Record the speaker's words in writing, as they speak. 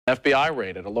FBI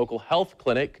raid at a local health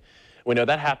clinic. We know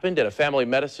that happened at a family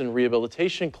medicine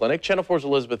rehabilitation clinic. Channel 4's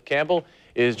Elizabeth Campbell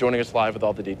is joining us live with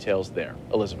all the details there.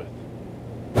 Elizabeth.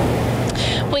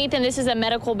 Well, Ethan, this is a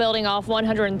medical building off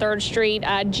 103rd Street,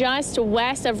 just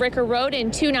west of Ricker Road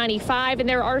and 295. And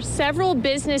there are several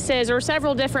businesses or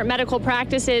several different medical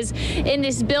practices in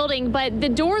this building. But the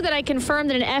door that I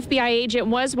confirmed that an FBI agent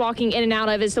was walking in and out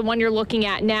of is the one you're looking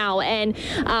at now. And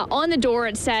on the door,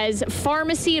 it says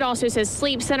pharmacy. It also says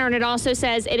sleep center. And it also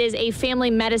says it is a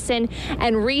family medicine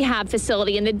and rehab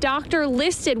facility. And the doctor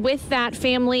listed with that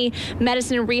family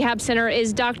medicine and rehab center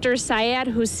is Dr. Syed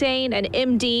Hussein, an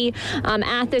MD,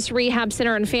 at this rehab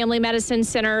center and family medicine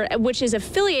center, which is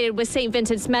affiliated with St.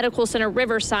 Vincent's Medical Center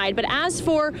Riverside. But as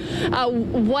for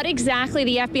what exactly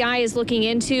the FBI is looking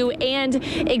into and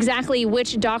exactly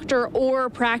which doctor or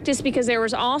practice, because there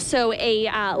was also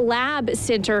a lab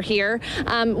center here,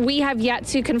 we have yet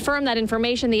to confirm that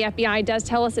information. The FBI does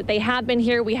tell us that they have been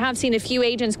here. We have seen a few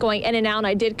agents going in and out.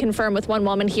 I did confirm with one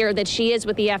woman here that she is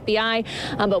with the FBI,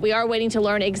 but we are waiting to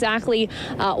learn exactly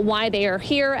why they are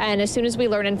here. And as soon as we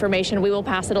learn information, we will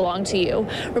pass it along to you.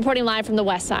 Reporting live from the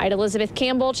Westside, Elizabeth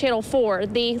Campbell, Channel 4,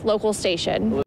 the local station.